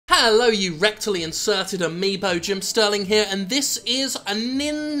Hello, you rectally inserted amiibo. Jim Sterling here, and this is a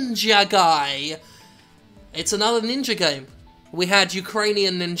ninja guy. It's another ninja game. We had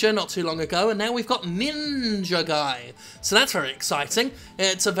Ukrainian Ninja not too long ago, and now we've got Ninja Guy. So that's very exciting.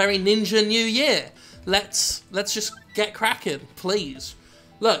 It's a very ninja new year. Let's just get cracking, please.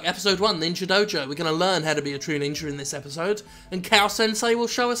 Look, episode 1, Ninja Dojo. We're going to learn how to be a true ninja in this episode, and Kao Sensei will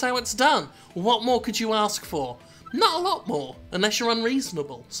show us how it's done. What more could you ask for? Not a lot more, unless you're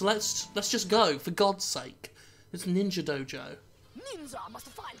unreasonable. So let's just go, for God's sake. It's Ninja Dojo. Ninja must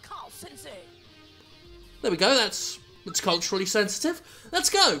find Kao Sensei. There we go, it's culturally sensitive. Let's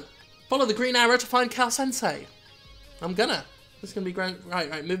go! Follow the green arrow to find Kao Sensei. I'm gonna. This is gonna be great.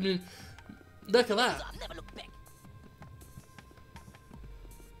 Right, moving in. Look at that.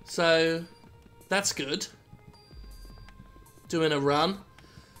 So, that's good. Doing a run.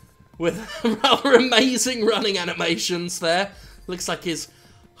 With rather amazing running animations there. Looks like he's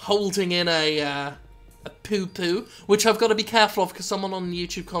holding in a poo-poo, which I've got to be careful of because someone on the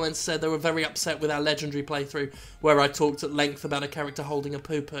YouTube comments said they were very upset with our legendary playthrough where I talked at length about a character holding a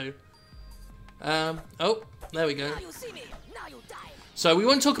poo-poo. Oh, there we go. So we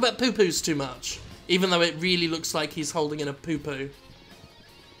won't talk about poo-poos too much, even though it really looks like he's holding in a poo-poo.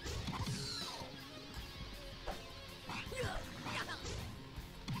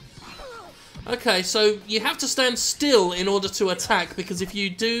 Okay, so you have to stand still in order to attack, because if you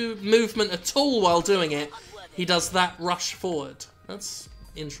do movement at all while doing it, he does that rush forward. That's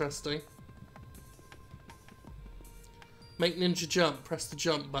interesting. Make ninja jump, press the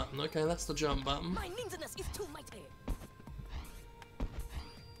jump button. Okay, that's the jump button. My ninja-ness is too mighty.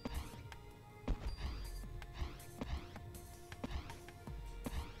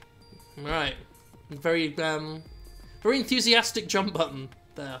 Right. Very enthusiastic jump button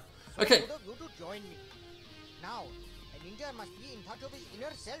there. Okay. Join me. Now, a ninja must be in touch with his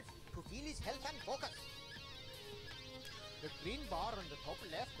inner self to feel his health and focus. The green bar on the top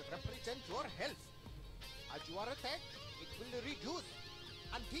left represents your health. As you are attacked, it will reduce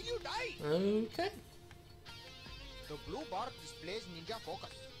until you die. Okay. The blue bar displays ninja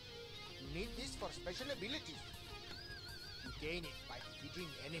focus. You need this for special abilities. You gain it by defeating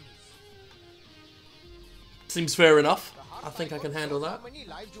enemies. Seems fair enough. I think I can handle that. How many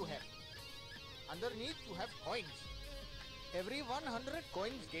lives you have? Underneath you have coins. Every 100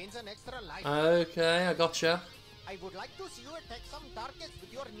 coins gains an extra life. Okay, I gotcha. I would like to see you attack some targets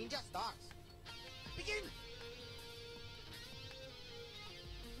with your ninja stars. Begin!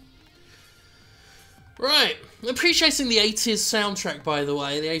 Right. Appreciating the 80s soundtrack, by the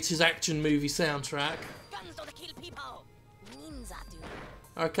way. The 80s action movie soundtrack. Guns don't kill people. Ninja do.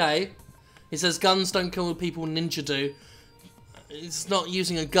 Okay. He says guns don't kill people, ninja do. It's not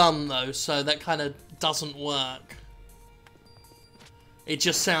using a gun though, so that kind of doesn't work. It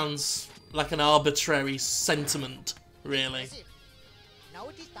just sounds like an arbitrary sentiment, really. Now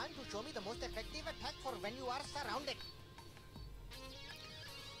it is time to show me the most effective attack for when you are surrounded.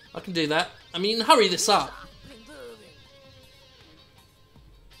 I can do that. I mean, hurry this up.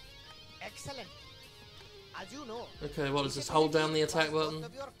 Excellent. As you know. Okay, what is this? Hold down the attack button.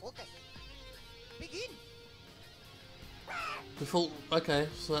 Begin. Default. Okay,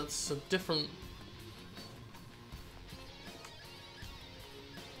 so that's a different.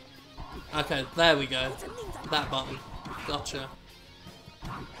 Okay, there we go. That button. Gotcha.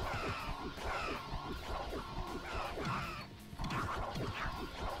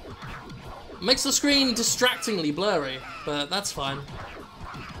 Makes the screen distractingly blurry, but that's fine.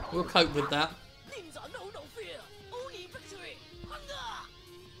 We'll cope with that. Ninja know no fear. Only victory.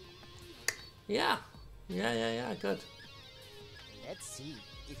 Yeah. Yeah, good. Let's see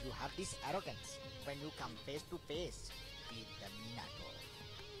if you have this arrogance when you come face to face with the Minato.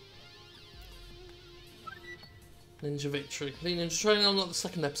 Ninja victory. Complete ninja training. I'm not the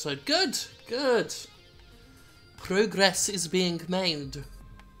second episode. Good. Progress is being made.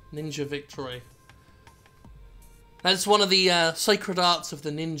 Ninja victory. That's one of the sacred arts of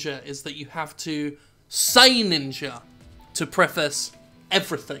the ninja, is that you have to say ninja to preface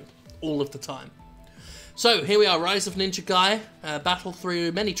everything all of the time. So, here we are, Rise of Ninja Guy, battle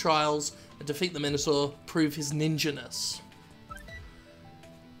through many trials, and defeat the Minotaur, prove his ninja-ness.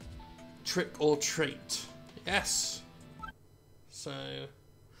 Trick or treat. Yes. So,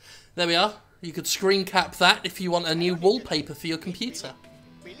 there we are. You could screen cap that if you want a new wallpaper for your computer.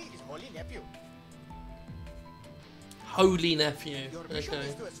 Billy is holy nephew. Holy nephew. Your mission Okay.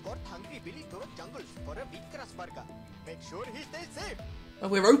 is to escort hungry Billy through jungles for a wheat grass burger. Make sure he stays safe. Oh,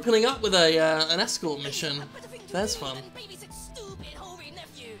 we're opening up with a an escort mission. That's fun.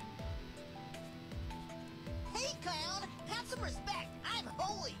 Hey, clown, have some respect. I'm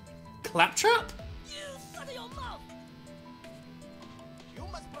holy. Claptrap? You shut your mouth! You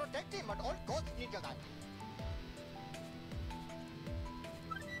must protect him at all costs, Ninja Guy.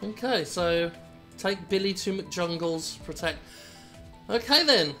 Okay, so take Billy to McJungle's, protect. Okay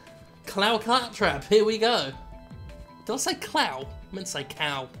then, Claptrap, here we go. Did I say Clow? I meant to say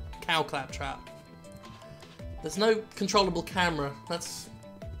cow. Cow Claptrap. There's no controllable camera. That's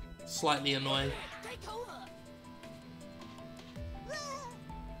slightly annoying. Take over!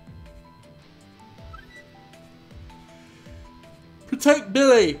 Protect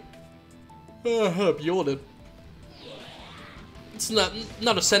Billy! Oh, I'm yawning. It's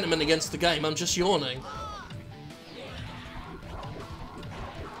not a sentiment against the game, I'm just yawning.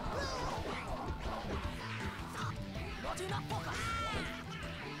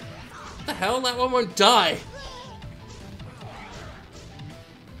 What the hell? That one won't die.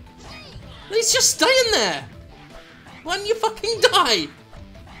 He's just staying there! Why don't you fucking die?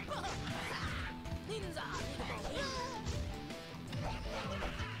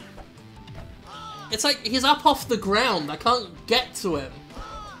 It's like he's up off the ground. I can't get to him.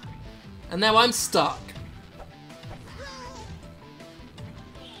 And now I'm stuck.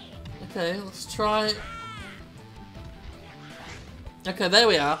 Okay, let's try. Okay, there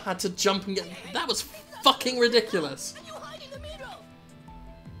we are. Had to jump and get. That was fucking ridiculous. And you hide in the middle!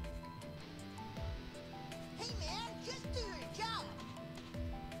 Hey man, just do your job.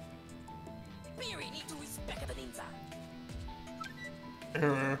 Barry need to respect the ninja.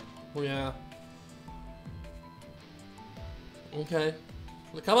 Yeah. Okay.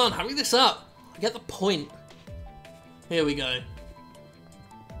 Well, come on, hurry this up. I get the point. Here we go.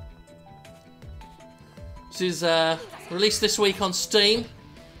 This is released this week on Steam.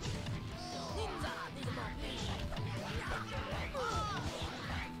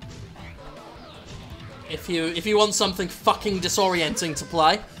 If you want something fucking disorienting to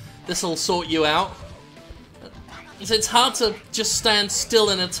play, this'll sort you out. It's hard to just stand still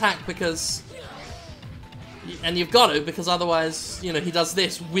and attack because... And you've got to, because otherwise, you know, he does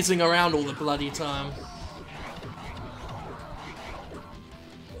this, whizzing around all the bloody time.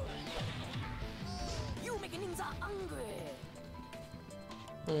 You make a ninja angry!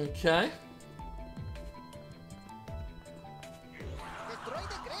 Okay. Destroy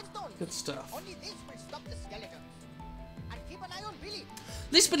the gravestone. Good stuff. Only this will stop the skeletons. And keep an eye on Billy.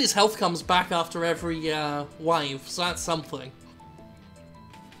 At least his health comes back after every wave, so that's something.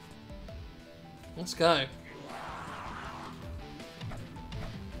 Let's go.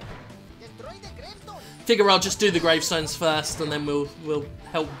 Destroy the gravestone. Figure I'll just do the gravestones first, and then we'll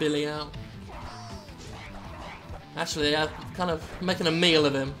help Billy out. Actually, I'm kind of making a meal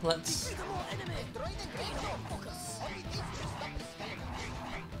of him. Let's. Destroy the gravestone! Focus! Only this will stop the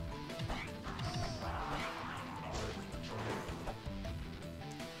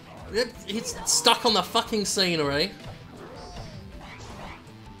skeletons. He's stuck on the fucking scenery.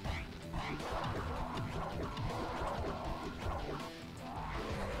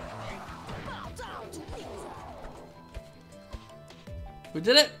 Bow down to ninja! We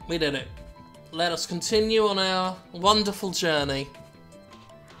did it. We did it. Let us continue on our wonderful journey.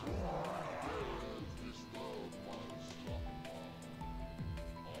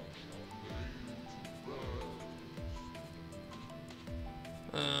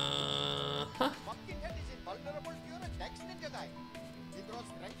 Pumpkinhead is invulnerable to your attacks, Ninja Guy. He draws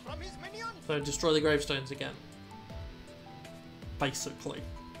strength from his minions. So destroy the gravestones again. Basically.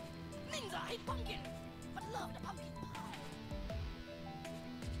 Ninja hate pumpkin, but love the pumpkin pie.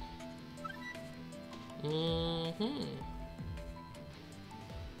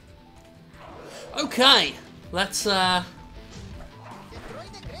 Okay. Let's Destroy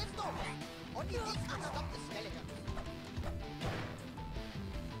the gravestone. Only this will stop the skeletons.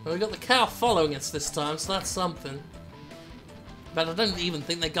 well, we got the cow following us this time, so that's something. But I don't even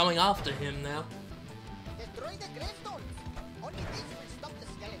think they're going after him now. Destroy the gravestones. Only this will stop the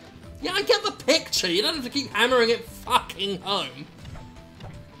skeletons. Yeah, I get the picture. You don't have to keep hammering it fucking home.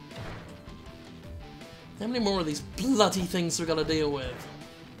 How many more of these bloody things we got to deal with?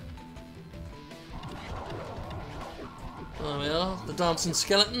 There we are. The dancing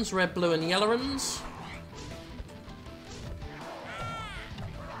skeletons, red, blue, and yellow ones.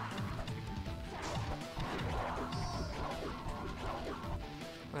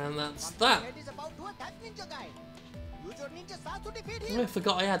 And that's that. Pumpkinhead is about to attack Ninja Guy. Use your ninja stars to defeat Oh, him. I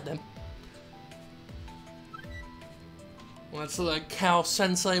forgot I had them. Well, so that cow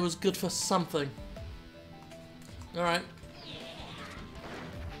sensei was good for something. Alright.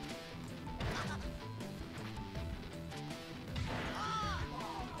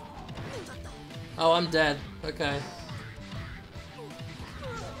 Oh, I'm dead. Okay.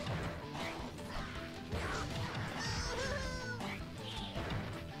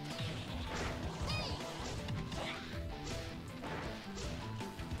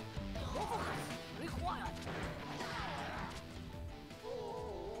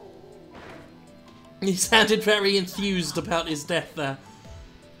 He sounded very enthused about his death there.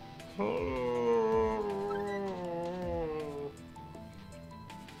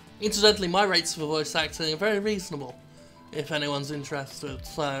 Incidentally, my rates for voice acting are very reasonable, if anyone's interested,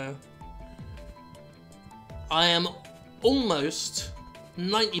 so... I am almost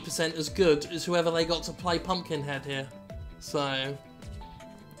 90% as good as whoever they got to play Pumpkinhead here. So,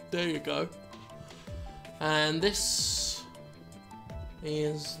 there you go. And this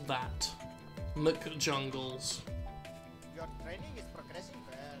is that. McJungles. Your training is progressing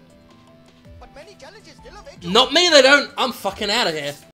well. But many challenges still await you. Not me, they don't! I'm fucking out of here.